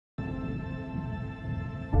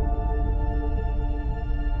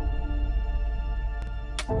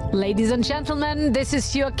Ladies and gentlemen, this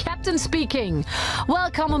is your captain speaking.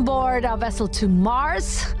 Welcome on board our vessel to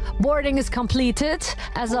Mars. Boarding is completed,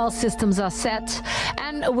 as all systems are set,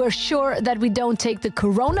 and we're sure that we don't take the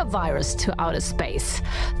coronavirus to outer space.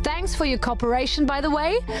 Thanks for your cooperation, by the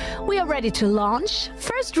way. We are ready to launch.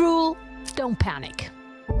 First rule, don't panic.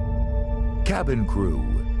 Cabin crew,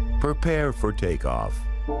 prepare for takeoff.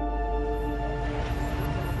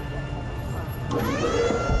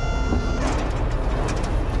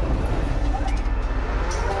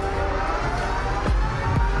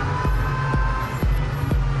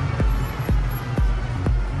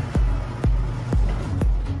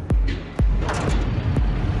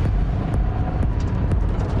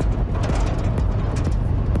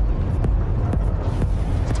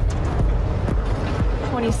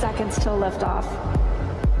 20 seconds till liftoff.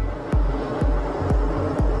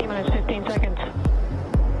 T-minus 15 seconds.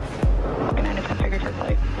 Falcon 9 is configured for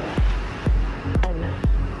flight. 10,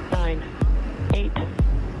 9, 8,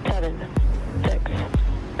 7, 6,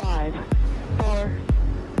 5, 4,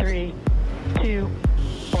 3, 2,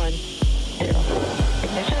 1, 0.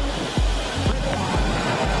 Ignition.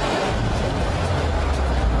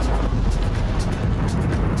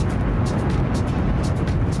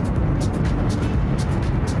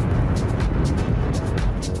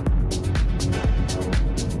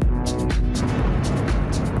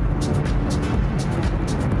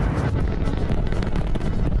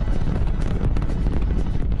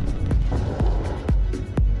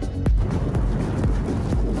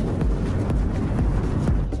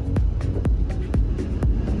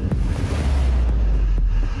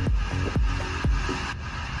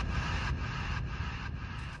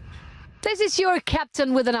 This is your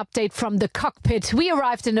captain with an update from the cockpit. We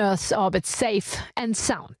arrived in Earth's orbit safe and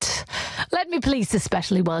sound. Let me please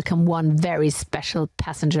especially welcome one very special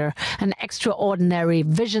passenger, an extraordinary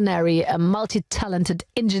visionary, a multi-talented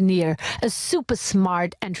engineer, a super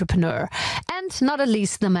smart entrepreneur, and not at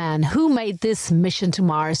least the man who made this mission to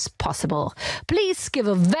Mars possible. Please give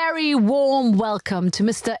a very warm welcome to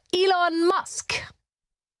Mr. Elon Musk.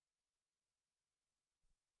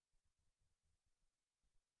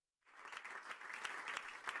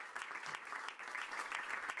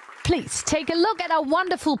 Please take a look at our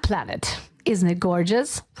wonderful planet. Isn't it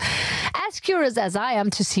gorgeous? As curious as I am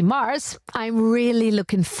to see Mars, I'm really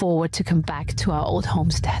looking forward to come back to our old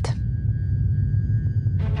homestead.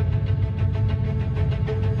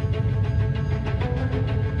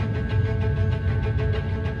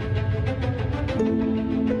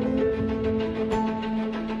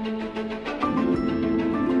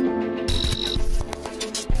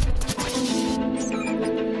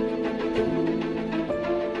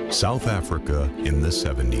 South Africa in the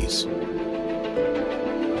 70s.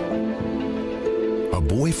 A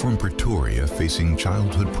boy from Pretoria facing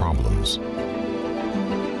childhood problems.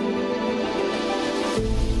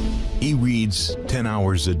 He reads 10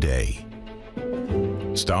 hours a day.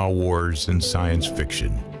 Star Wars and science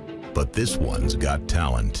fiction. But this one's got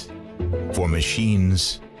talent. For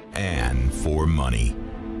machines and for money.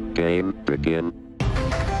 Game begin.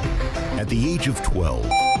 At the age of 12,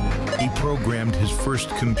 he programmed his first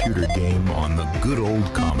computer game on the good old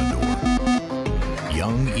Commodore.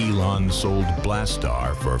 Young Elon sold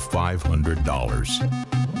Blastar for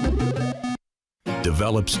 $500.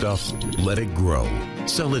 Develop stuff, let it grow,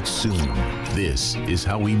 sell it soon. This is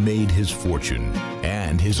how he made his fortune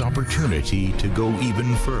and his opportunity to go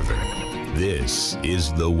even further. This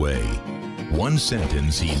is the way. One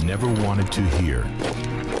sentence he never wanted to hear.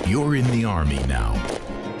 You're in the Army now.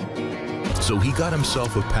 So he got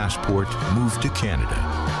himself a passport, moved to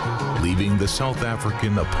Canada, leaving the South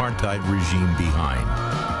African apartheid regime behind.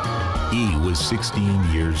 He was 16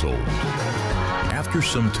 years old. After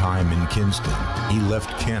some time in Kingston, he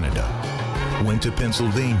left Canada, went to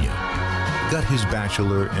Pennsylvania, got his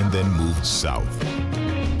bachelor, and then moved south.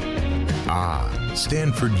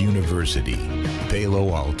 Stanford University,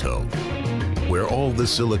 Palo Alto, where all the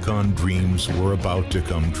Silicon dreams were about to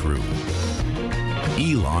come true.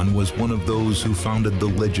 Elon was one of those who founded the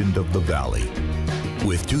legend of the Valley.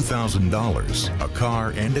 With $2,000, a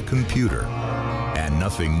car and a computer, and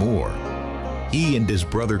nothing more, he and his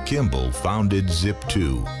brother Kimball founded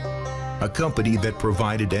Zip2, a company that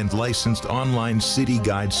provided and licensed online city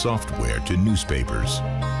guide software to newspapers.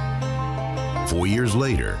 4 years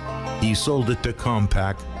later, he sold it to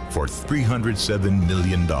Compaq for $307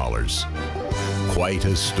 million. Quite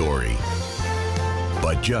a story,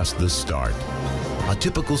 but just the start. A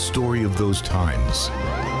typical story of those times.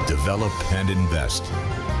 Develop and invest.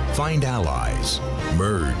 Find allies.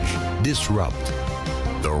 Merge. Disrupt.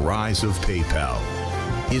 The rise of PayPal.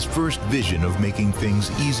 his first vision of making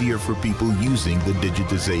things easier for people using the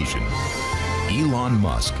digitization. Elon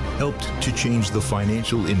Musk helped to change the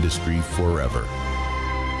financial industry forever.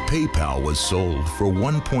 PayPal was sold for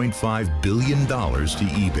 $1.5 billion to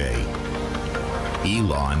eBay.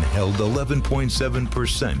 Elon held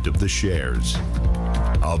 11.7% of the shares.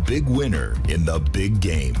 A big winner in the big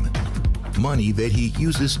game. Money that he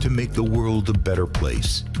uses to make the world a better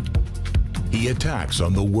place. He attacks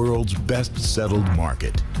on the world's best settled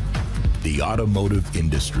market, the automotive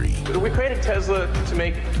industry. We created Tesla to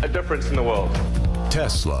make a difference in the world.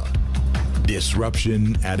 Tesla,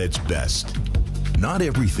 disruption at its best. Not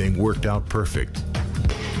everything worked out perfect.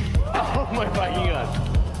 Oh my fucking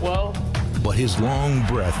God. Well, but his long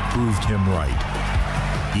breath proved him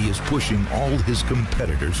right. He is pushing all his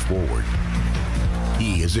competitors forward.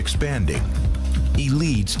 He is expanding. He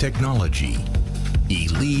leads technology. He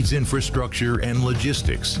leads infrastructure and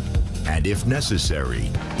logistics. And if necessary,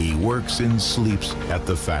 he works and sleeps at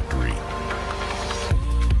the factory.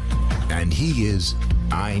 And he is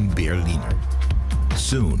ein Berliner.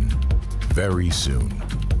 Soon, very soon.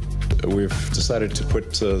 We've decided to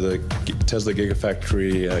put the Tesla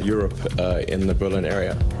Gigafactory Europe in the Berlin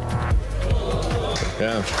area.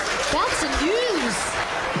 Yeah. That's the news!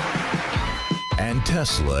 And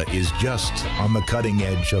Tesla is just on the cutting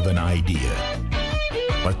edge of an idea.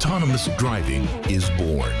 Autonomous driving is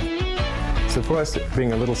born. So for us,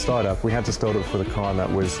 being a little startup, we had to start off with a car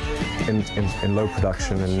that was in low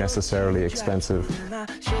production and necessarily expensive.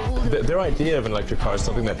 Their idea of an electric car is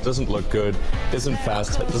something that doesn't look good, isn't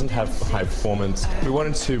fast, doesn't have high performance. We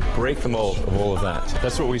wanted to break the mold of all of that.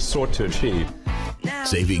 That's what we sought to achieve.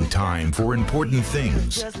 Saving time for important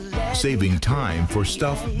things. Saving time for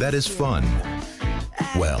stuff that is fun.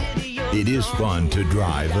 Well, it is fun to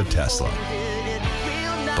drive a Tesla.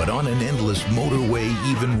 But on an endless motorway,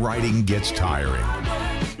 even riding gets tiring.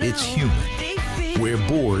 It's human. We're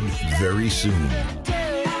bored very soon.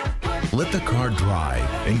 Let the car drive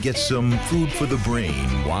and get some food for the brain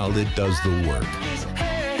while it does the work.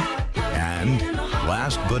 And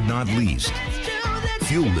last but not least,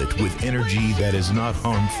 fuel it with energy that is not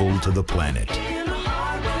harmful to the planet.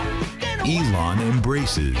 Elon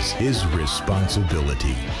embraces his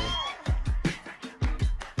responsibility.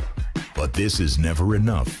 But this is never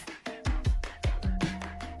enough.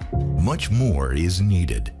 Much more is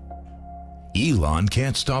needed. Elon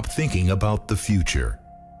can't stop thinking about the future,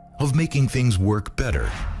 of making things work better,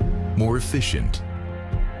 more efficient.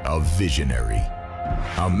 A visionary,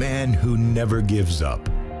 a man who never gives up.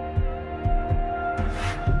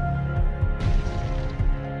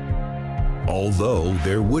 Although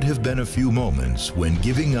there would have been a few moments when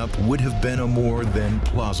giving up would have been a more than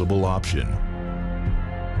plausible option.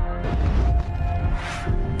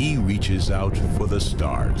 He reaches out for the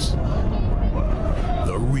stars.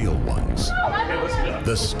 The real ones.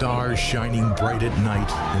 The stars shining bright at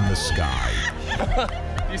night in the sky.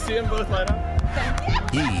 you see them both light up?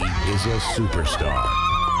 He is a superstar.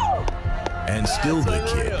 And still the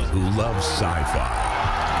kid who loves sci-fi.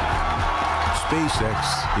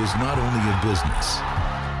 SpaceX is not only a business.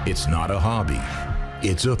 It's not a hobby.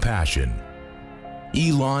 It's a passion.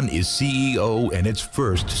 Elon is CEO and its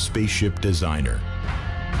first spaceship designer.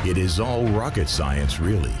 It is all rocket science,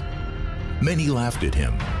 really. Many laughed at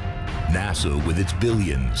him. NASA with its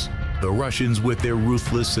billions. The Russians with their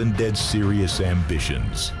ruthless and dead serious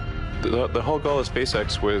ambitions. The whole goal of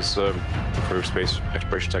SpaceX was improve space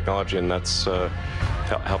exploration technology, and that's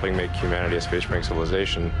helping make humanity a space-faring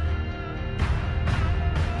civilization.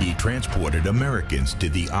 He transported Americans to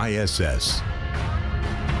the ISS.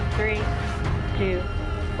 3, 2,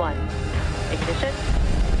 1. Ignition.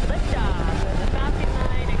 Liftoff of the Falcon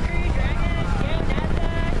 9 and Crew Dragon. Go NASA.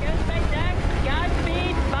 Go SpaceX.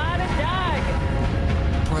 Godspeed. Spot a dog.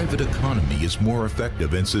 Private economy is more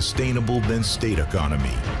effective and sustainable than state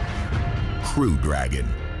economy. Crew Dragon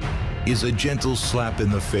is a gentle slap in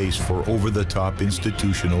the face for over-the-top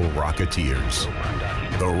institutional rocketeers.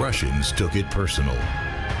 The Russians took it personal.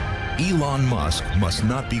 Elon Musk must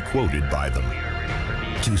not be quoted by them.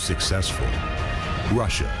 Too successful.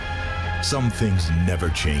 Russia. Some things never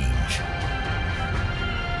change.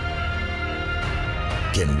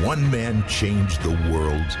 Can one man change the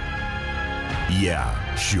world?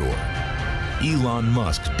 Yeah, sure. Elon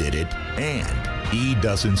Musk did it, and he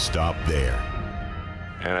doesn't stop there.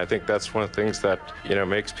 And I think that's one of the things that,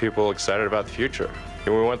 makes people excited about the future.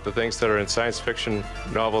 And we want the things that are in science fiction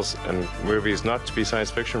novels and movies not to be science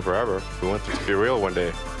fiction forever. We want them to be real one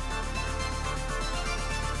day.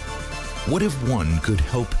 What if one could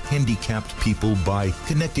help handicapped people by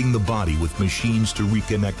connecting the body with machines to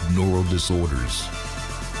reconnect neural disorders?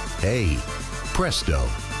 Hey, presto,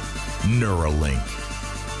 Neuralink.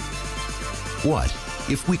 What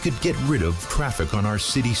if we could get rid of traffic on our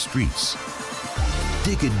city streets?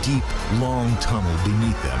 Dig a deep, long tunnel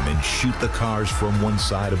beneath them and shoot the cars from one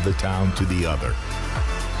side of the town to the other.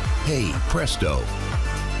 Hey, presto,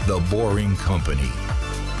 the Boring Company.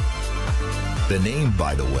 The name,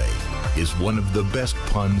 by the way, is one of the best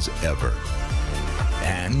puns ever.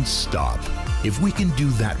 And stop. If we can do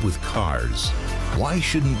that with cars, why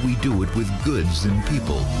shouldn't we do it with goods and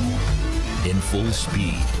people? In full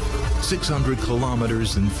speed, 600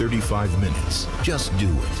 kilometers in 35 minutes. Just do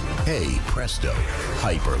it. Hey, presto,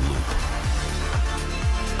 Hyperloop.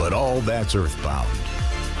 But all that's earthbound.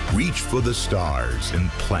 Reach for the stars and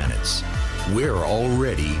planets. We're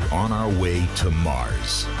already on our way to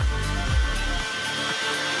Mars.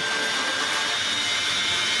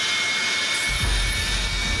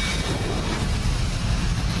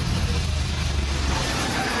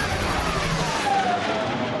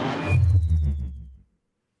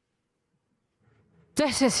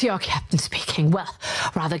 This is your captain speaking. Well,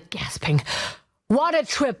 rather gasping. What a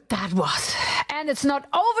trip that was. And it's not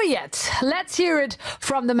over yet. Let's hear it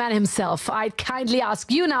from the man himself. I'd kindly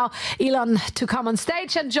ask you now, Elon, to come on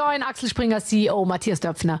stage and join Axel Springer CEO Matthias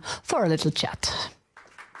Döpfner for a little chat.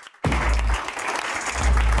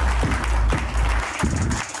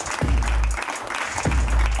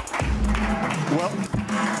 Well,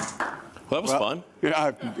 that was fun.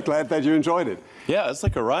 Yeah, I'm glad that you enjoyed it. Yeah, it's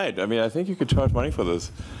like a ride. I mean, I think you could charge money for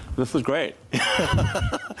this. This was great.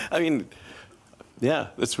 I mean, yeah,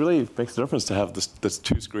 it's really makes a difference to have this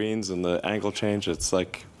two screens and the angle change. It's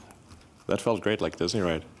like, that felt great, like Disney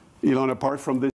ride. Elon, apart from this